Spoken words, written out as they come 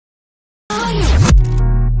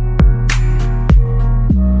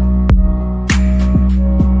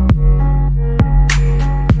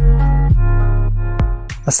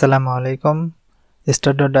আসসালামু আলাইকুম।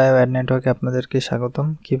 স্টার.আইও অ্যাড নেটওয়ার্কে আপনাদেরকে স্বাগতম।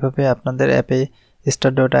 কিভাবে আপনাদের অ্যাপে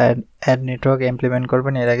স্টার.অ্যাড নেটওয়ার্ক ইমপ্লিমেন্ট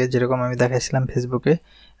করবেন এর আগে যেরকম আমি দেখাইছিলাম ফেসবুকে,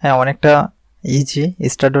 অনেকটা ইজি।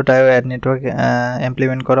 স্টার.আইও অ্যাড নেটওয়ার্ক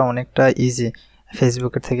ইমপ্লিমেন্ট করা অনেকটা ইজি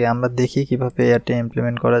ফেসবুকের থেকে। আমরা দেখি কিভাবে অ্যাডটা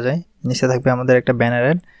ইমপ্লিমেন্ট করা যায়। নিচে থাকবে আমাদের একটা ব্যানার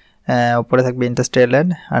অ্যাড, উপরে থাকবে ইন্ডাস্ট্রিয়াল অ্যাড,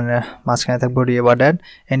 আর মাঝখানে থাকবে রিওয়ার্ড অ্যাড।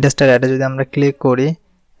 ইন্ডাস্ট্রিয়াল অ্যাডে যদি আমরা ক্লিক করি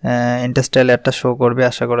ইন্ডাস্ট্রিয়াল অ্যাডটা শো করবে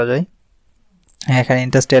আশা করা যায়। এখানে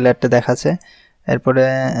ইন্ডাস্ট্রিয়াল অ্যাডটা দেখাচ্ছে। এরপরে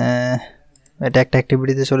এটা একটা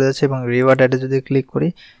অ্যাক্টিভিটিতে চলে যাচ্ছে এবং রিওয়ার্ড অ্যাডে যদি ক্লিক করি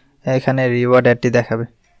এখানে রিওয়ার্ড অ্যাডটি দেখাবে।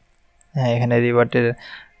 এখানে রিওয়ার্ড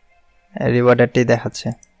অ্যাডটি দেখাচ্ছে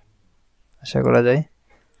আশা করা যায়।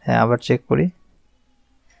 আবার চেক করি।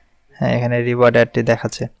 এখানে রিওয়ার্ড অ্যাডটি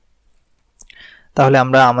দেখাচ্ছে। তাহলে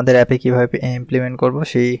আমরা আমাদের অ্যাপে কীভাবে ইমপ্লিমেন্ট করব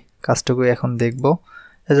সেই কাজটুকু এখন দেখব।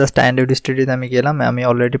 জাস্ট অ্যান্ড্রয়েড স্টুডিওতে আমি গেলাম। আমি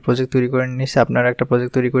অলরেডি প্রজেক্ট তৈরি করে নিয়েছি, আপনারা একটা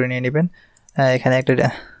প্রজেক্ট তৈরি করে নিয়ে নেবেন। এখানে একটা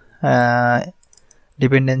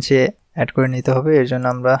ডিপেন্ডেন্সি অ্যাড করে নিতে হবে। এর জন্য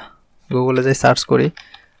আমরা গুগলে যাই, সার্চ করি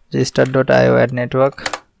যে স্টার.আইও অ্যাড নেটওয়ার্ক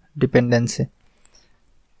ডিপেন্ডেন্সি।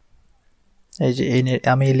 এই যে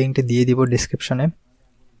আমি এই লিঙ্কটি দিয়ে দিব ডিসক্রিপশনে।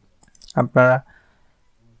 আপনারা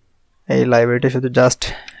এই লাইব্রেরিটা শুধু জাস্ট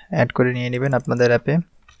অ্যাড করে নিয়ে নেবেন আপনাদের অ্যাপে।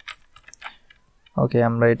 ওকে,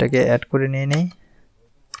 আমরা এটাকে অ্যাড করে নিয়ে নিই।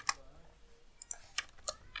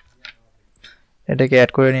 এটাকে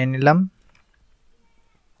অ্যাড করে নিয়ে নিলাম।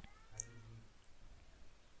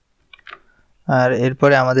 আর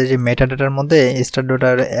এরপরে আমাদের যে মেটাডাটার মধ্যে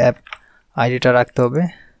স্টার.আইও অ্যাপ আইডিটা রাখতে হবে।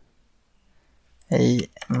 এই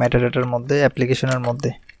মেটাডাটার মধ্যে অ্যাপ্লিকেশনের মধ্যে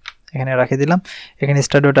এখানে রেখে দিলাম। এখানে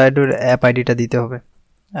স্টার.আইও অ্যাপ আইডিটা দিতে হবে।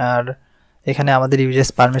 আর এখানে আমাদের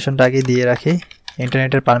ইউজার্স পারমিশনটা আগে দিয়ে রাখি।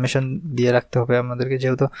 ইন্টারনেটের পারমিশন দিয়ে রাখতে হবে আমাদেরকে,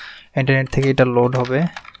 যেহেতু ইন্টারনেট থেকে এটা লোড হবে।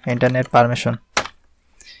 ইন্টারনেট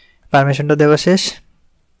পারমিশনটা দেওয়া শেষ।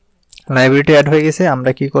 লাইব্রেরিটি অ্যাড হয়ে গেছে।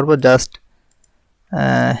 আমরা কি করব, জাস্ট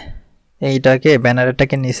এইটাকে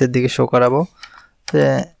ব্যানারটাকে নিচের দিকে শো করাবো।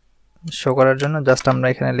 শো করার জন্য জাস্ট আমরা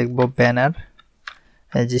এখানে লিখব ব্যানার।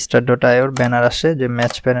 এই যে স্টার.আইওর ব্যানার আসে যে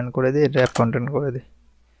ম্যাচ প্যারেন্ট করে দিই, র্যাপ কন্টেন্ট করে দিই।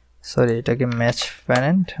 সরি, এটাকে ম্যাচ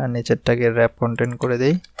প্যারেন্ট আর নিচেরটাকে র্যাপ কন্টেন্ট করে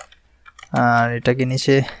দিই। আর এটাকে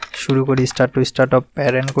নিচে শুরু করি স্টার্ট অফ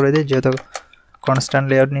প্যারেন্ট করে দিই, যেহেতু কনস্ট্যান্ট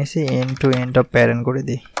লেআউট নিয়েছি। And two end of parent করে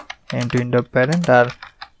দিই, and two end of parent. R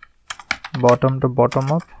bottom to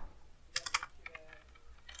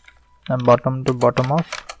bottom of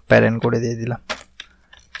parent করে দিয়ে দিলাম।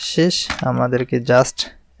 শেষ। আমাদেরকে জাস্ট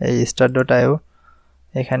এই স্টার.আইও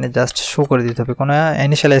এখানে জাস্ট শো করে দিতে হবে, কোনো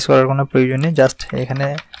ইনিশিয়ালাইজ করার কোনো প্রয়োজন নেই। জাস্ট এখানে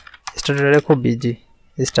স্টার.আইও খুব ইজি,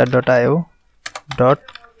 স্টার.আইও ডট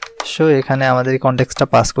শো। এখানে আমাদের কনটেক্সটটা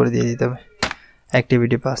পাস করে দিয়ে দিতে হবে,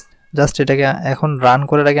 অ্যাক্টিভিটি পাস। জাস্ট এটাকে এখন রান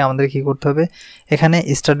করার আগে আমাদের কি করতে হবে, এখানে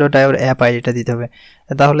স্টার.আইওর অ্যাপ আইডিটা দিতে হবে।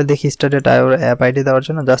 তাহলে দেখি স্টার.আইওর অ্যাপ আইডি দেওয়ার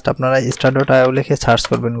জন্য জাস্ট আপনারা স্টার.আইও লিখে সার্চ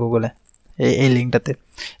করবেন গুগলে এই লিঙ্কটাতে।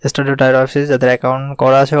 স্টার.আইওর অফিসে যাদের অ্যাকাউন্ট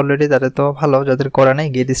করা আছে অলরেডি তাদের তো ভালো, যাদের করা নেই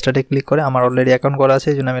গেট স্টার্টে ক্লিক করে। আমার অলরেডি অ্যাকাউন্ট করা আছে,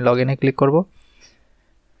 এই জন্য আমি লগ ইনে ক্লিক করব।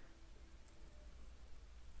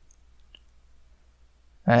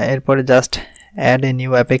 এরপরে জাস্ট অ্যাড এ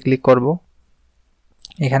নিউ অ্যাপে ক্লিক করব।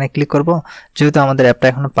 এখানে ক্লিক করব। যেহেতু আমাদের অ্যাপটা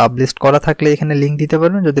এখনো পাবলিশ করা থাকলে এখানে লিঙ্ক দিতে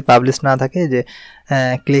পারবেন, যদি পাবলিশ না থাকে যে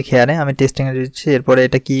ক্লিক হেয়ারে আমি টেস্টিংয়ে দিচ্ছি। এরপরে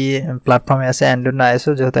এটা কি প্ল্যাটফর্মে আছে, অ্যান্ড্রয়েড না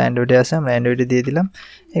আইএসও, যেহেতু অ্যান্ড্রয়েডে আছে আমরা অ্যান্ড্রয়েডে দিয়ে দিলাম।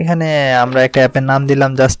 এখানে আমরা একটা অ্যাপের নাম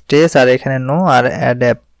দিলাম জাস্ট টেস্ট, আর এখানে নো আর অ্যাড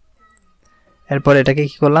অ্যাপ। এরপর এটাকে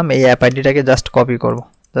কি করলাম, এই অ্যাপ আইডিটাকে জাস্ট কপি করব।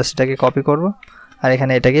 জাস্ট এটাকে কপি করব আর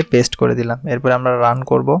এখানে এটাকে পেস্ট করে দিলাম। এরপর আমরা রান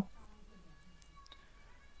করব।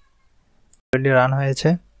 অলরেডি রান হয়েছে,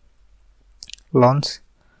 লঞ্চ।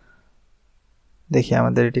 দেখি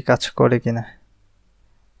আমাদের এটি কাজ করে কিনা।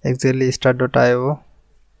 এক্স্যাক্টলি স্টার.আইও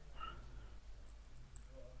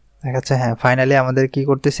দেখাচ্ছে। হ্যাঁ, ফাইনালি আমাদের কি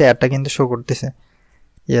করতেছে, অ্যাডটা কিন্তু শো করতেছে।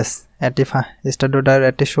 ইয়েস, অ্যাডটি স্টার.আইও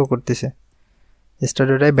অ্যাডটি শো করতেছে,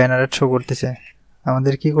 স্টার.আইও ব্যানার অ্যাড শো করতেছে।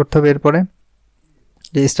 আমাদের কি করতে হবে এরপরে,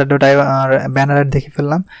 যে স্টার.আইও আর ব্যানার অ্যাড দেখে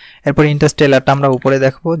ফেললাম। এরপর ইন্ডাস্ট্রিয়াল অ্যাডটা আমরা উপরে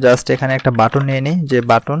দেখবো। জাস্ট এখানে একটা বাটন নিয়ে নিই, যে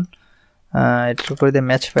বাটন এটার উপরে দিয়ে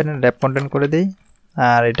ম্যাচ প্যারেন্ট র্যাপ কন্টেন্ট করে দিই।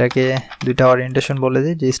 আর এটাকে দুইটা ওরিয়েন্টেশন বলে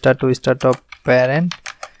দিই, যে start of parent,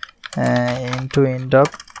 and two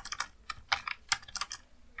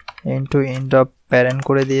end of parent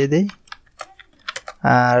করে দিয়ে দিই।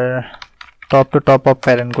 আর top to top of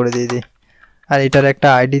parent করে দিয়ে দিই। আর এটার একটা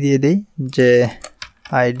আইডি দিয়ে দিই, যে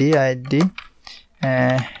আইডি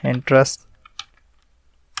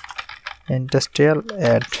ইন্ডাস্ট্রিয়াল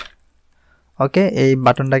অ্যাড। ওকে, এই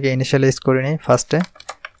বাটনটাকে ইনিশিয়ালাইজ করে নিই ফার্স্টে,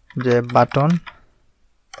 যে বাটন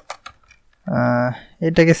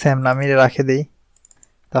এটাকে সেম নামে রেখে দিই,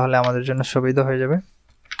 তাহলে আমাদের জন্য সুবিধা হয়ে যাবে।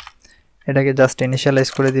 এটাকে জাস্ট ইনিশিয়ালাইজ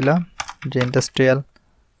করে দিলাম, যে industrial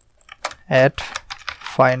add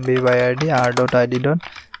find by id r.id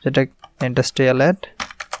যেটা industrial add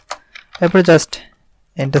এরপর জাস্ট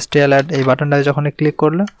industrial add এই বাটনটায় যখন ক্লিক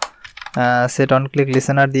করলো set on click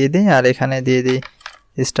listener দিয়ে দিই আর এখানে দিয়ে দিই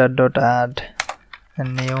start.add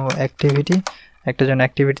new activity একটা জন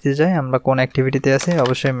অ্যাক্টিভিটিতে যাই আমরা কোন অ্যাক্টিভিটিতে আছি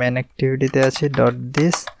অবশ্যই মেইন অ্যাক্টিভিটিতে আছি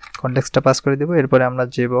 .this কনটেক্সটটা পাস করে দেব এরপরে আমরা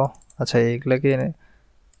যাব আচ্ছা এইগুলাকে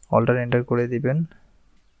অল্টার এন্টার করে দিবেন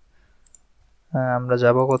আমরা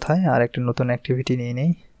যাব কোথায় আর একটা নতুন অ্যাক্টিভিটি নিয়ে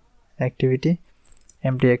নেই অ্যাক্টিভিটি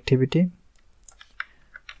এমটি অ্যাক্টিভিটি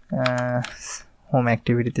হোম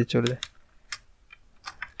অ্যাক্টিভিটিতে চলে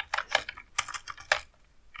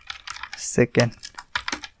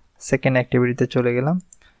সেকেন্ড অ্যাক্টিভিটিতে চলে গেলাম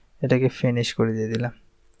এটাকে ফিনিশ করে দিয়ে দিলাম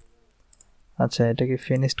আচ্ছা এটাকে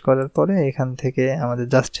ফিনিশড করার পরে এখান থেকে আমাদের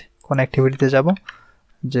জাস্ট কোন অ্যাক্টিভিটিতে যাব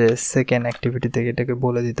যে সেকেন্ড অ্যাক্টিভিটি থেকে এটাকে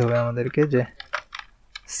বলে দিতে হবে আমাদেরকে যে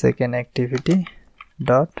সেকেন্ড অ্যাক্টিভিটি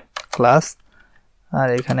ডট ক্লাস আর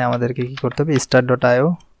এখানে আমাদেরকে কি করতে হবে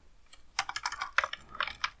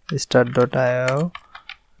start.io.show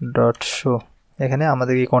এখানে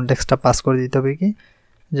আমাদের কি কনটেক্সটটা পাস করে দিতে হবে কি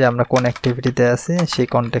যে আমরা কোন অ্যাক্টিভিটিতে আছি সেই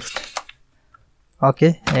কনটেক্সট ওকে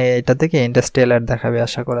এটা থেকে ইন্ডাস্ট্রিয়াল অ্যাড দেখাবে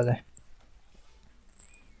আশা করা যায়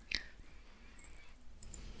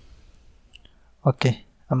ওকে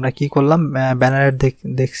আমরা কি করলাম ব্যানার অ্যাড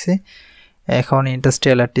দেখছি এখন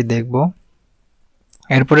ইন্ডাস্ট্রিয়াল অ্যাডটি দেখব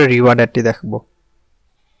এরপরে রিওয়ার্ড অ্যাডটি দেখব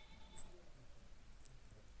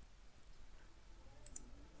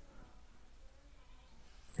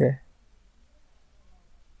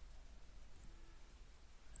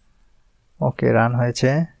ওকে রান হয়েছে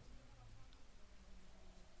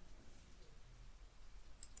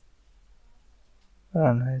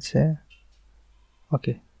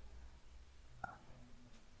ওকে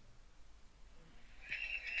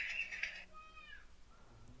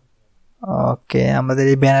ওকে আমাদের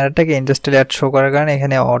এই ব্যানারটাকে ইন্ডাস্ট্রিয়াল অ্যাড শো করার কারণে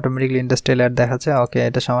এখানে অটোমেটিক্যালি ইন্ডাস্ট্রিয়াল অ্যাড দেখাচ্ছে ওকে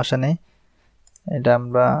এটা সমস্যা নেই এটা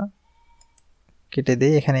আমরা কেটে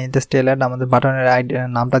দিই এখানে ইন্ডাস্ট্রিয়াল অ্যাড আমাদের বাটনের আইডি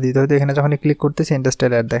নামটা দিতে হবে এখানে যখন ক্লিক করতেছি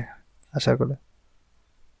ইন্ডাস্ট্রিয়াল অ্যাড দেখ আশা করি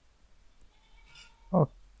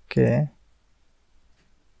ওকে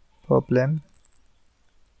প্রবলেম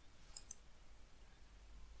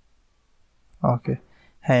ওকে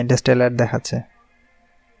হ্যাঁ ইন্ডাস্ট্রিয়াল অ্যাড দেখাচ্ছে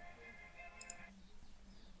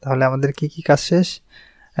তাহলে আমাদের কি কি কাজ শেষ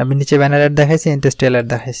আমি নিচে ব্যানার অ্যাড দেখাইছি ইন্ডাস্ট্রিয়াল অ্যাড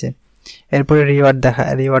দেখাইছি এরপরে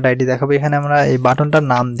রিওয়ার্ড আইডি দেখাবো এখানে আমরা এই বাটনটার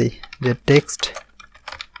নাম দিই যে টেক্সট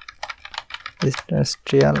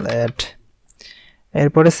ইন্ডাস্ট্রিয়াল অ্যাড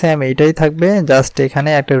এরপরে সেম এইটাই থাকবে জাস্ট এখানে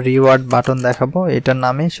একটা রিওয়ার্ড বাটন দেখাবো এটার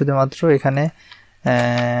নামে শুধুমাত্র এখানে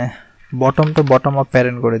বটম অফ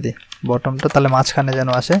প্যারেন্ট করে দিই বটমটা তাহলে মাঝখানে যেন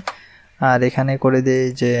আসে আর এখানে করে দিই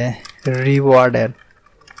যে রিওয়ার্ড অ্যাড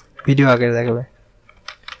ভিডিও আগে দেখাবে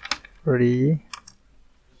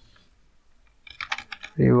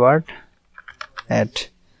রিওয়ার্ড অ্যাড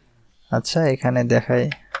আচ্ছা এখানে দেখাই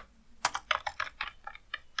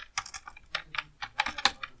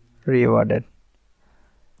রিওয়ার্ডেড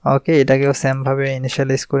ওকে এটাকেও সেম ভাবে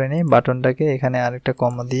ইনিশিয়ালাইজ করে নিই বাটনটাকে এখানে আরেকটা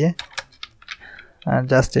কমা দিয়ে আর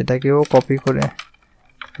জাস্ট এটাকেও কপি করে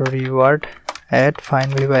reward add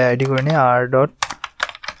find by ID করে নিই r.id.reward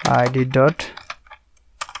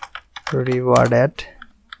অ্যাড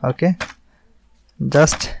ওকে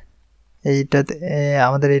জাস্ট এইটাতে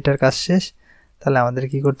আমাদের এইটার কাজ শেষ তাহলে আমাদের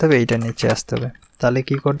কি করতে হবে এইটা নিচে আসতে হবে তাহলে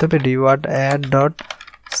কি করতে হবে reward add dot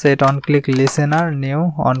set on click listener new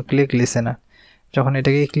on click listener যখন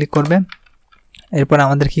এটাকে ক্লিক করবে এরপর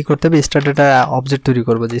আমাদের কি করতে হবে স্টার্ট ডটা অবজেক্ট তৈরি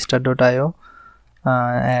করব যে start.io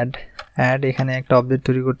অ্যাড এখানে একটা অবজেক্ট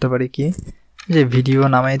তৈরি করতে পারি কি যে ভিডিও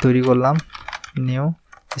নামেই তৈরি করলাম নিউ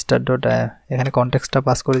start.io এখানে কনটেক্সটটা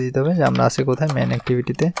পাস করে দিতে হবে যে আমরা আছি কোথায় মেইন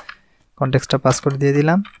অ্যাক্টিভিটিতে কনটেক্সটটা পাস করে দিয়ে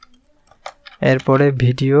দিলাম এরপরে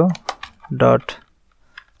video dot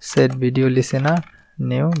set video listener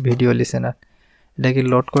new video listener এটাকে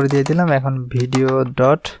লোড করে দিয়ে দিলাম এখন ভিডিও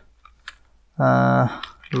ডট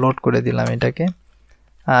লোড করে দিলাম এটাকে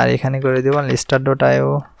আর এখানে করে দেব start.io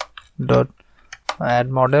dot add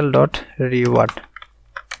model dot reward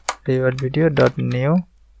video dot new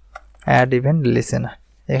add event listener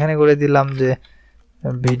এখানে করে দিলাম যে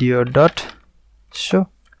ভিডিও ডট শো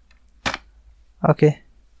ওকে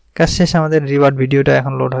কাজ শেষ আমাদের রিওয়ার্ড ভিডিওটা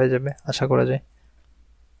এখন লোড হয়ে যাবে আশা করা যায়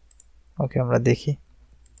ওকে আমরা দেখি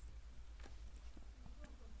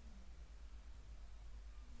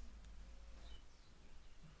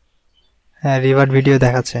হ্যাঁ রিওয়ার্ড ভিডিও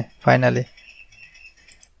দেখাচ্ছে ফাইনালি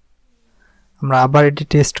আমরা আবার এটি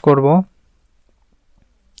টেস্ট করব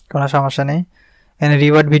কোনো সমস্যা নেই এখানে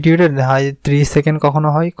রিওয়ার্ড ভিডিওটা হয় 30 সেকেন্ড কখনো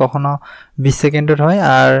হয় কখনো 20 সেকেন্ডের হয়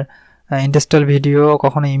আর ইন্ডাস্ট্রিয়াল ভিডিও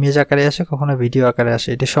কখনো ইমেজ আকারে আসে, কখনো ভিডিও আকারে আসে।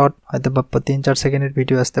 এটা শর্ট হয়তো বা 3-4 সেকেন্ডের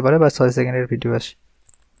ভিডিও আসতে পারে বা 6 সেকেন্ডের ভিডিও আসে।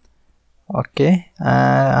 ওকে,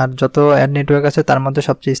 আর যত অ্যাড নেটওয়ার্ক আছে তার মধ্যে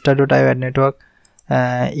সবচেয়ে স্টার.আইও অ্যাড নেটওয়ার্ক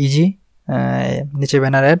ইজি। নিচে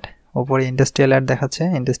ব্যানার অ্যাড, উপরে ইন্ডাস্ট্রিয়াল অ্যাড দেখাচ্ছে।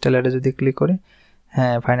 ইন্ডাস্ট্রিয়াল অ্যাডে যদি ক্লিক করি,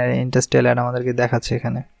 হ্যাঁ ফাইনালি ইন্ডাস্ট্রিয়াল অ্যাড আমাদেরকে দেখাচ্ছে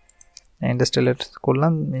এখানে। ইন্ডাস্ট্রিয়াল অ্যাড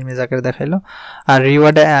করলাম, ইমেজ আকারে দেখাইলো। আর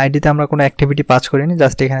রিওয়ার্ড আইডিতে আমরা কোনো অ্যাক্টিভিটি পাস করিনি,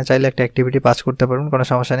 জাস্ট এখানে চাইলে একটা অ্যাক্টিভিটি পাস করতে পারবেন, কোনো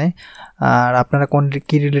সমস্যা নেই। আর আপনারা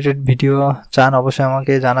কি রিলেটেড ভিডিও চান অবশ্যই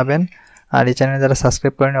আমাকে জানাবেন। আর এই চ্যানেলে যারা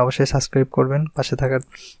সাবস্ক্রাইব করেন অবশ্যই সাবস্ক্রাইব করবেন,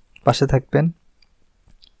 পাশে থাকবেন।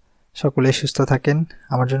 সকলেই সুস্থ থাকেন,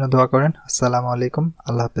 আমার জন্য দোয়া করেন। আসসালামু আলাইকুম,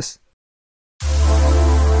 আল্লাহ হাফেজ।